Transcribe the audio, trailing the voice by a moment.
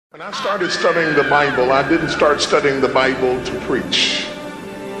When I started studying the Bible, I didn't start studying the Bible to preach.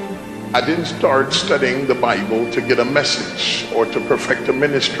 I didn't start studying the Bible to get a message or to perfect a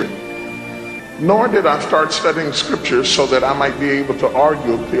ministry. Nor did I start studying scriptures so that I might be able to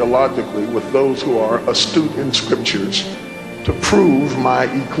argue theologically with those who are astute in scriptures to prove my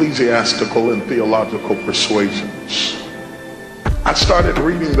ecclesiastical and theological persuasions. I started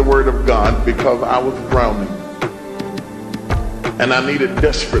reading the Word of God because I was drowning. And I needed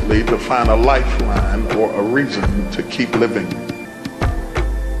desperately to find a lifeline or a reason to keep living.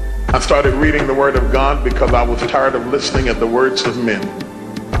 I started reading the Word of God because I was tired of listening at the words of men.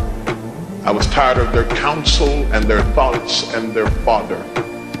 I was tired of their counsel and their thoughts and their fodder.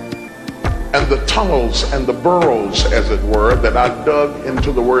 And the tunnels and the burrows, as it were, that I dug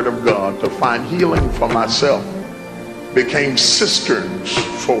into the Word of God to find healing for myself became cisterns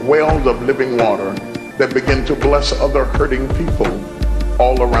for wells of living water that begin to bless other hurting people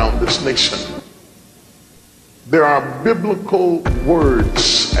all around this nation. There are biblical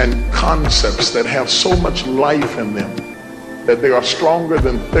words and concepts that have so much life in them that they are stronger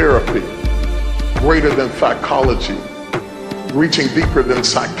than therapy, greater than psychology, reaching deeper than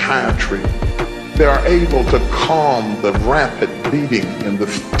psychiatry. They are able to calm the rapid beating and the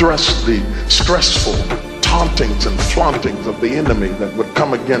stressful tauntings and flauntings of the enemy that would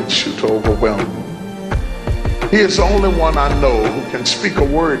come against you to overwhelm you. He is the only one I know who can speak a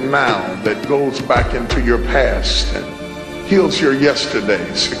word now that goes back into your past and heals your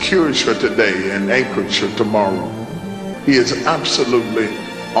yesterday, secures your today, and anchors your tomorrow. He is absolutely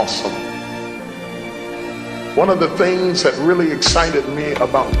awesome. One of the things that really excited me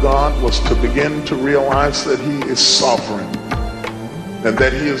about God was to begin to realize that He is sovereign and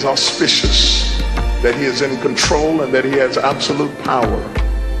that He is auspicious, that He is in control, and that He has absolute power.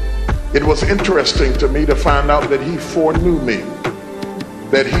 It was interesting to me to find out that He foreknew me,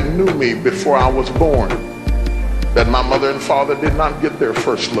 that He knew me before I was born, that my mother and father did not get their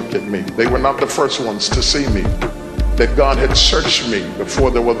first look at me. They were not the first ones to see me, that God had searched me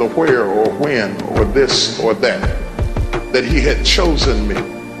before there was a where or when or this or that He had chosen me,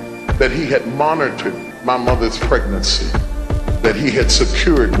 that He had monitored my mother's pregnancy, that He had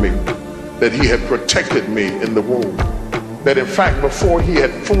secured me, that He had protected me in the womb. That in fact, before He had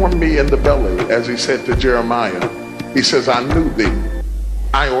formed me in the belly, as He said to Jeremiah, He says, I knew thee,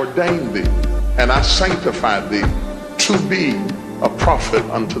 I ordained thee, and I sanctified thee to be a prophet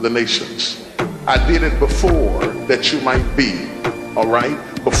unto the nations. I did it before that you might be, all right?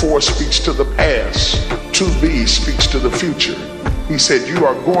 Before speaks to the past, to be speaks to the future. He said, you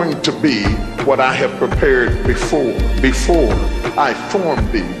are going to be what I have prepared before. Before I formed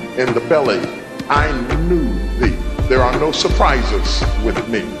thee in the belly, I knew thee. There are no surprises with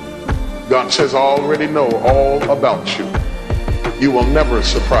me. God says, I already know all about you. You will never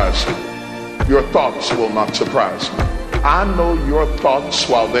surprise me. Your thoughts will not surprise me. I know your thoughts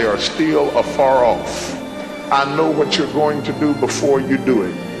while they are still afar off. I know what you're going to do before you do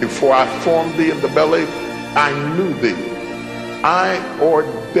it. Before I formed thee in the belly, I knew thee. I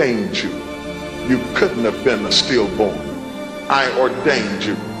ordained you. You couldn't have been a stillborn. I ordained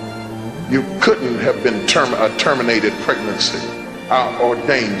you. You couldn't have been a terminated pregnancy. I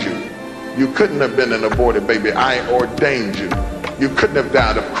ordained you. You couldn't have been an aborted baby. I ordained you. You couldn't have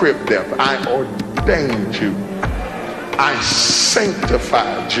died of crib death. I ordained you. I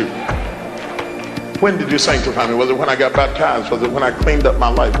sanctified you. When did you sanctify me? Was it when I got baptized? Was it when I cleaned up my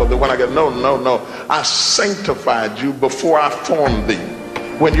life? Was it when I got, no. I sanctified you before I formed thee.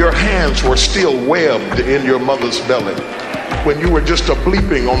 When your hands were still webbed in your mother's belly. When you were just a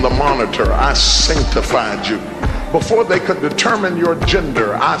bleeping on the monitor, I sanctified you. Before they could determine your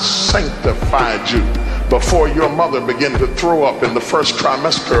gender, I sanctified you. Before your mother began to throw up in the first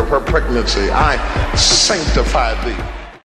trimester of her pregnancy, I sanctified thee.